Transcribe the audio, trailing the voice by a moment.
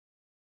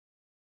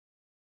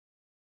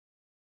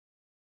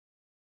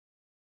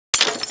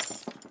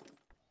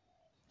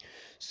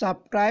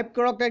Subscribe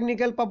কৰক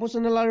technical Papu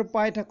channel আৰু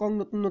পাই থাকক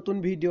নতুন নতুন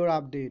ভিডিঅ'ৰ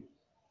update.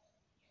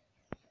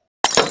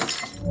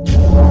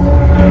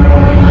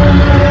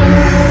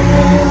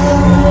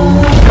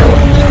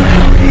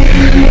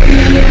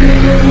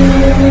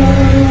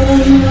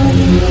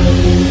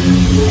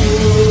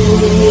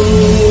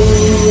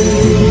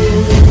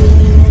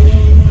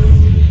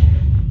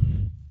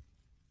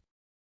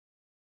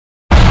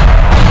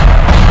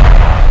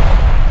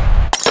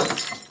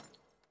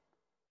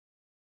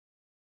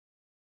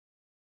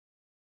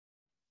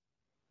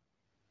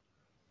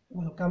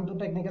 Welcome to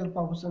Technical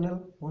Papu Channel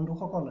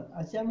বন্ধুসকল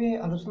আজি আমি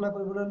আলোচনা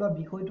কৰিবলৈ লোৱা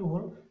বিষয়টো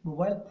হ'ল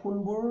মোবাইল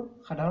ফোনবোৰ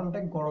সাধাৰণতে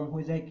গৰম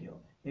হৈ যায় কিয়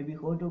এই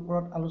বিষয়টোৰ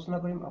ওপৰত আলোচনা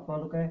কৰিম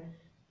আপোনালোকে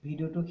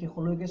ভিডিঅ'টো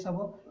শেষলৈকে চাব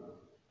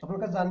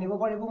আপোনালোকে জানিব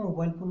পাৰিব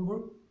মোবাইল ফোনবোৰ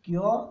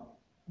কিয়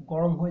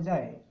গৰম হৈ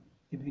যায়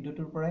এই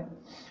ভিডিঅ'টোৰ পৰাই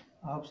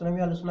আহকচোন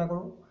আমি আলোচনা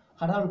কৰোঁ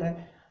সাধাৰণতে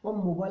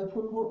মোবাইল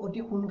ফোনবোৰ অতি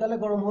সোনকালে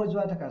গৰম হৈ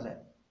যোৱা দেখা যায়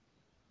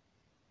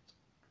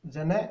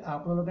যেনে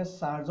আপোনালোকে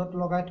চাৰ্জত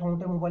লগাই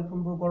থওঁতে মোবাইল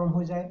ফোনবোৰ গৰম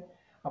হৈ যায়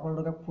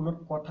আপোনালোকে ফোনত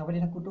কথা পাতি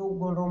থাকোতেও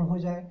গৰম হৈ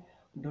যায়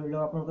ধৰি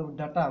লওক আপোনালোকে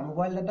ডাটা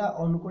মোবাইল ডাটা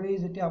অন কৰি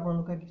যেতিয়া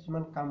আপোনালোকে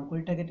কিছুমান কাম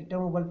কৰি থাকে তেতিয়া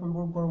মোবাইল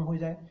ফোনবোৰ গৰম হৈ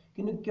যায়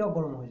কিন্তু কিয়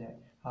গৰম হৈ যায়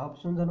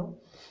আহকচোন জানো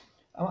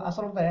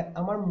আচলতে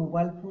আমাৰ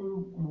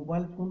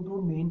মোবাইল ফোনটোৰ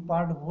মেইন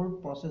পাৰ্ট হ'ল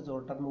প্ৰচেছৰ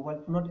তাত মোবাইল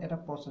ফোনত এটা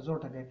প্ৰচেছৰ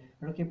থাকে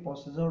আৰু সেই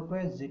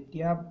প্ৰচেছৰটোৱে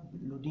যেতিয়া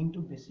লোডিংটো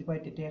বেছি পায়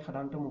তেতিয়া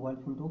সাধাৰণতে মোবাইল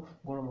ফোনটো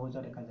গৰম হৈ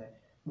যোৱা দেখা যায়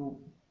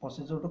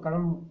প্ৰচেছৰটো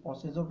কাৰণ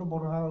প্ৰচেছৰটো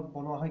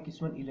বনোৱা হয়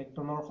কিছুমান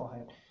ইলেক্ট্ৰনৰ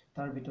সহায়ত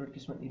তাৰ ভিতৰত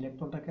কিছুমান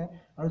ইলেক্ট্ৰন থাকে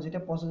আৰু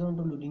যেতিয়া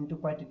প্ৰচেছৰটো লোডিংটো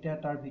পায় তেতিয়া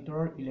তাৰ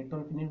ভিতৰৰ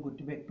ইলেক্ট্ৰনখিনিৰ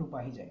গতিবেগটো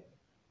বাঢ়ি যায়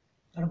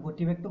আৰু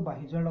গতিবেগটো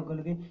বাঢ়ি যোৱাৰ লগে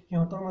লগে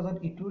সিহঁতৰ মাজত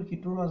ইটোৰ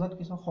সিটোৰ মাজত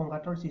কিছু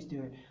সংঘাতৰ সৃষ্টি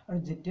হয় আৰু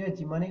যেতিয়া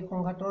যিমানেই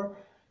সংঘাতৰ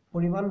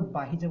পৰিমাণ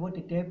বাঢ়ি যাব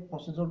তেতিয়া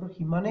প্ৰচেছৰটো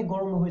সিমানেই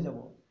গৰম হৈ যাব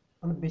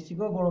মানে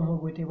বেছিকৈ গৰম হৈ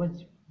গৈ থাকিব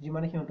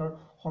যিমানে সিহঁতৰ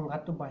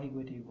সংঘাতটো বাঢ়ি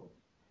গৈ থাকিব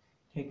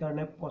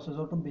সেইকাৰণে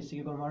প্ৰচেছৰটো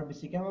বেছিকৈ গৰম হয় আৰু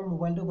বেছিকৈ আমাৰ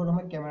মোবাইলটো গৰম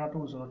হয়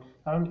কেমেৰাটোৰ ওচৰত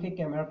কাৰণ সেই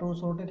কেমেৰাটোৰ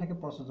ওচৰতে থাকে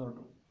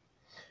প্ৰচেছৰটো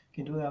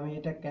কিন্তু আমি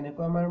এতিয়া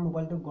কেনেকৈ আমাৰ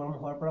মোবাইলটো গৰম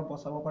হোৱাৰ পৰা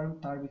বচাব পাৰিম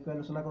তাৰ বিষয়ে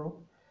আলোচনা কৰোঁ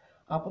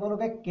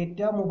আপোনালোকে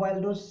কেতিয়াও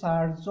মোবাইলটো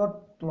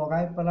চাৰ্জত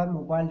লগাই পেলাই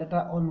মোবাইল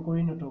ডাটা অন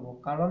কৰি নথব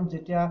কাৰণ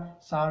যেতিয়া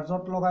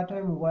চাৰ্জত লগাই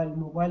থয়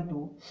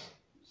মোবাইলটো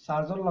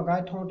চাৰ্জত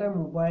লগাই থওঁতে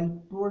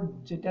মোবাইলটোৰ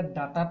যেতিয়া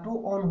ডাটাটো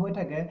অন হৈ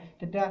থাকে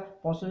তেতিয়া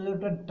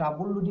প্ৰচেছৰটোৱে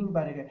ডাবল লোডিং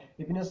পাই থাকে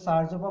ইপিনে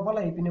চাৰ্জৰ পৰা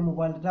পালে ইপিনে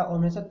মোবাইল ডাটা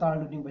অন হৈছে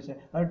তাৰ লোডিং পাইছে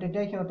আৰু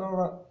তেতিয়া সিহঁতৰ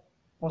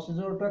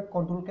প্ৰচেছৰটোৱে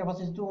কণ্ট্ৰল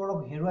কেপাচিটিটো অলপ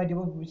হেৰুৱাই দিব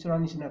বিচৰা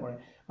নিচিনা কৰে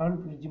কাৰণ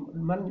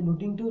মানে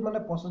লোডিংটো মানে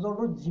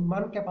প্ৰচেছৰটো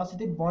যিমান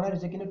কেপাচিটিত বনাই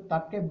দিছে কিন্তু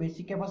তাতকৈ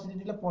বেছি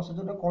কেপাচিটি দিলে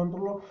প্ৰচেছৰটোৱে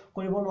কণ্ট্ৰল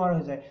কৰিব নোৱাৰা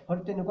হৈ যায়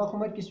হয়তো তেনেকুৱা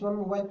সময়ত কিছুমান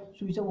মোবাইল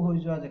চুইচ অফ হৈ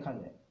যোৱা দেখা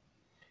যায়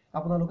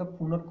আপোনালোকে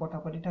ফোনত কথা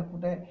পাতি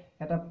থাকোঁতে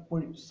এটা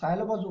চাই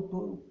ল'ব যুগটো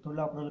ধৰি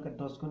লওক আপোনালোকে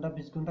 10 ঘণ্টা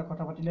 20 ঘণ্টা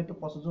কথা পাতিলেতো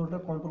প্ৰচেছৰটোৱে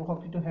কণ্ট্ৰল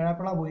শক্তিটো হেৰাই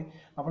পেলাবই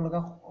আপোনালোকে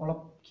অলপ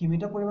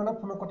সীমিত পৰিমাণৰ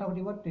ফোনত কথা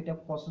পাতিব তেতিয়া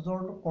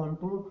প্ৰচেছৰটো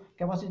কণ্ট্ৰল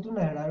কেপাচিটিটো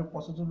নেহেৰাই আৰু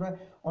প্ৰচেছৰটোৱে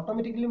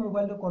অট'মেটিকেলি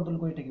মোবাইলটো কণ্ট্ৰল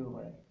কৰি থাকিব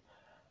পাৰে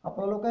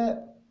আপোনালোকে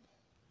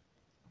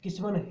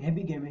কিছুমান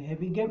হেভি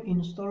গেম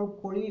ইনষ্টল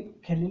কৰি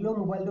খেলিলেও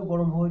মোবাইলটো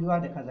গৰম হৈ যোৱা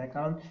দেখা যায়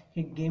কাৰণ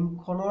সেই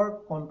গেমখনৰ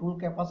কণ্ট্ৰল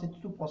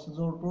কেপাচিটিটো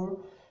প্ৰচেছৰটোৰ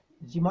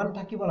যিমান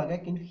থাকিব লাগে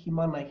কিন্তু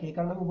সিমান নাই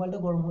সেইকাৰণে মোবাইলটো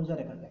গৰম হৈ যোৱা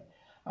দেখা যায়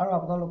আৰু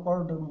আপোনালোকৰ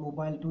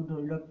মোবাইলটো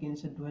ধৰি লওক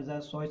কিনিছে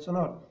 2006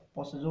 চনত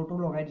প্ৰচেছৰটো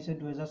লগাই দিছে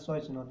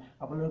 2006 চনত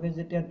আপোনালোকে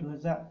যেতিয়া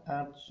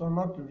 2008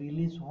 চনত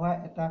ৰিলিজ হোৱা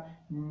এটা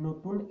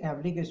নতুন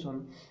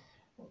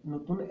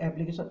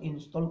এপ্লিকেশ্যন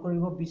ইনষ্টল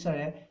কৰিব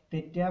বিচাৰে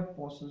তেতিয়া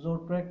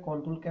প্ৰচেছৰটোৱে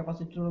কণ্ট্ৰল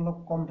কেপাচিটিটো অলপ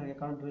কম থাকে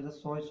কাৰণ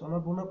 2006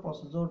 চনত বনোৱা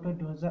প্ৰচেছৰটোৱে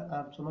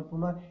 2008 চনত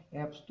বনোৱা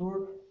এপছটোৰ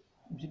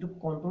যিটো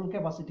কণ্ট্ৰল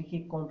কেপাচিটি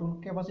সেই কণ্ট্ৰল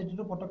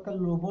কেপাচিটিটো পটককৈ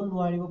ল'ব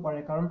নোৱাৰিব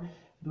পাৰে কাৰণ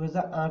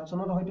 2008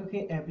 চনত হয়তো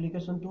সেই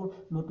এপ্লিকেশ্যনটো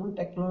নতুন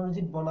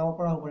টেকন'লজিত বনাব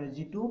পৰা হ'ব পাৰে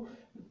যিটো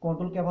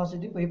কণ্ট্ৰল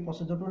কেপাচিটি এই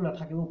প্ৰচেছৰটো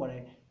নাথাকিব পাৰে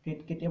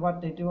কেতিয়াবা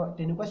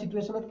তেনেকুৱা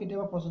চিটুৱেশ্যনত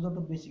কেতিয়াবা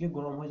প্ৰচেছৰটো বেছিকৈ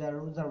গৰম হৈ যায়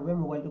আৰু যাৰ বাবে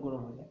মোবাইলটো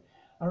গৰম হৈ যায়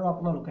আৰু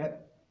আপোনালোকে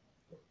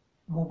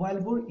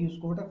মোবাইলবোৰ ইউজ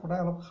কৰোঁতে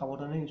সদায় অলপ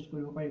সাৱধানে ইউজ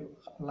কৰিব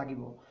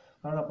লাগিব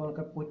কাৰণ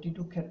আপোনালোকে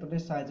প্ৰতিটো ক্ষেত্ৰতে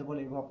চাই যাব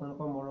লাগিব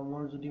আপোনালোকৰ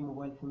মৰমৰ যদি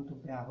মোবাইল ফোনটো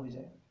বেয়া হৈ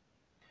যায়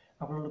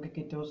আপোনালোকে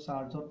কেতিয়াও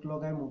চাৰ্জত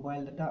লগাই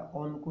মোবাইল ডাটা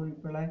অন কৰি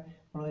পেলাই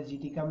আপোনালোকে যি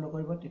টি কাম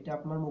নকৰিব তেতিয়া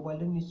আপোনাৰ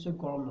মোবাইলটো নিশ্চয়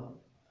গৰম নহয়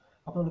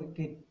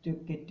আপোনালোকে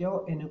কেতিয়াও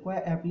এনেকুৱা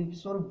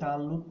এপ্লিকেশ্যন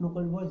ডাউনলোড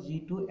নকৰিব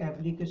যিটো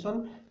এপ্লিকেশ্যন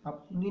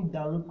আপুনি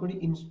ডাউনলোড কৰি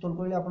ইনষ্টল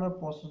কৰিলে আপোনাৰ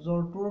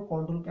প্ৰচেছৰটোৰ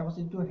কণ্ট্ৰল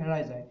কেপাচিটিটো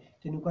হেৰাই যায়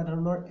তেনেকুৱা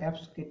ধৰণৰ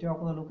এপছ কেতিয়াও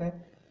আপোনালোকে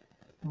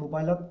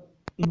মোবাইলত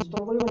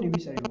ইনষ্টল কৰিব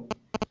নিবিচাৰিব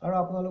আৰু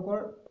আপোনালোকৰ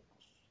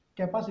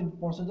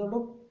প্ৰচেছৰটো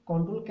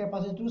কণ্ট্ৰল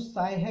কেপাচিটিটো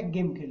চাইহে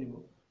গেম খেলিব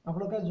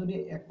আপোনালোকে যদি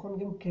এখন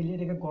গেম খেলিয়ে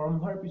থাকে গৰম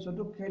হোৱাৰ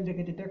পিছতো খেলি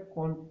থাকে তেতিয়া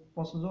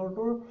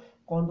প্ৰচেছৰটোৰ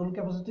কণ্ট্ৰল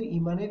কেপাচিটি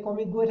ইমানেই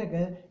কমি গৈ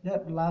থাকে যে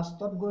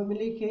লাষ্টত গৈ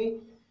মেলি সেই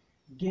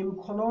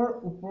গেমখনৰ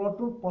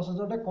ওপৰতো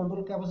প্ৰচেছৰটোৱে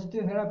কণ্ট্ৰল কেপাচিটি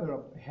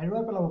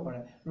হেৰুৱাই পেলাব পাৰে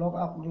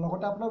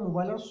লগতে আপোনাৰ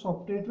মোবাইলৰ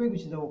ছফ্টৱেৰটোৱে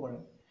গুচি যাব পাৰে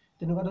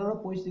তেনেকুৱা ধৰণৰ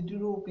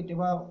পৰিস্থিতিৰো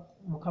কেতিয়াবা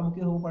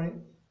মুখামুখি হ'ব পাৰে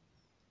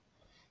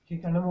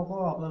সেইকাৰণে মই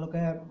কওঁ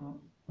আপোনালোকে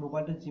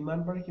মোবাইলটো যিমান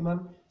পাৰে সিমান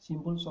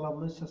চিম্পল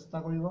চলাবলৈ চেষ্টা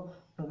কৰিব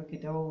আপোনালোকে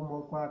কেতিয়াও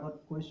মই কোৱা আগত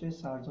কৈছোঁৱেই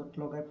চাৰ্জত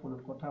লগাই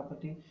ফোনত কথা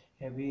পাতি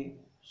হেভি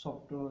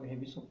ছফ্টৱেৰ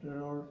হেভি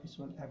ছফ্টৱেৰৰ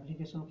কিছুমান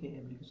এপ্লিকেশ্যন, সেই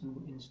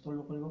এপ্লিকেশ্যনবোৰ ইনষ্টল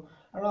নকৰিব।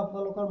 আৰু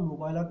আপোনালোকৰ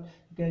মোবাইলত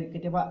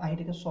কেতিয়াবা আহি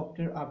থাকে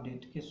ছফ্টৱেৰ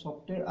আপডেট, সেই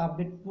ছফ্টৱেৰ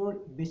আপডেটবোৰ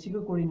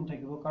বেছিকৈ কৰি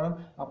নাথাকিব, কাৰণ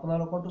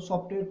আপোনালোকৰতো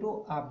ছফ্টৱেৰটো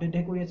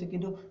আপডেটহে কৰি আছে,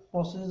 কিন্তু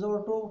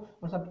প্ৰচেছৰটো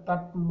অৰ্থাৎ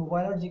তাত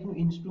মোবাইলৰ যিখিনি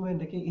ইনষ্ট্ৰুমেণ্ট,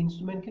 সেই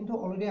ইনষ্ট্ৰুমেণ্ট কিন্তু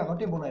অলৰেডি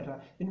আগতে বনাই থোৱা,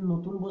 কিন্তু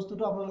নতুন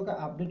বস্তুটো আপোনালোকে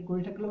আপডেট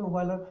কৰি থাকিলে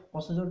মোবাইলৰ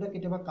প্ৰচেছৰটোৱে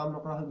কেতিয়াবা কাম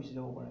নকৰা হৈ গুচি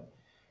যাব পাৰে।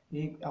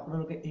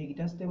 আপোনালোকে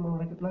এইকেইটা ষ্টেপ মনত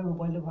ৰাখি পেলাই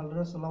মোবাইলটো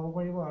ভালদৰে চলাব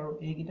পাৰিব। আৰু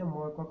এইকেইটা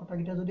মই কোৱা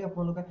কথাকেইটা যদি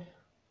আপোনালোকে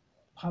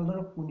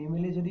ভালদৰে শুনি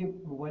মেলি যদি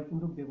মোবাইল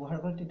ফোনটো ব্যৱহাৰ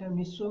কৰে, তেতিয়া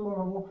নিশ্চয় মই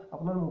ভাবোঁ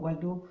আপোনাৰ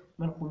মোবাইলটো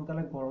ইমান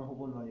সোনকালে গৰম হ'ব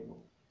নোৱাৰিব।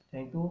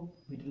 Thank U.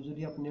 ভিডিঅ'টো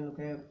যদি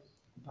আপোনালোকে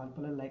ভাল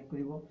পালে লাইক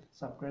কৰিব,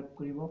 ছাবস্ক্ৰাইব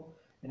কৰিব।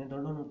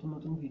 এনেধৰণৰ নতুন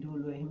নতুন ভিডিঅ'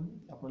 লৈ আহিম।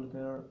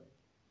 আপোনালোকৰ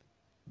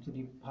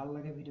যদি ভাল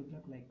লাগে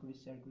ভিডিঅ'বিলাক লাইক কৰি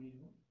শ্বেয়াৰ কৰি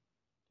দিব।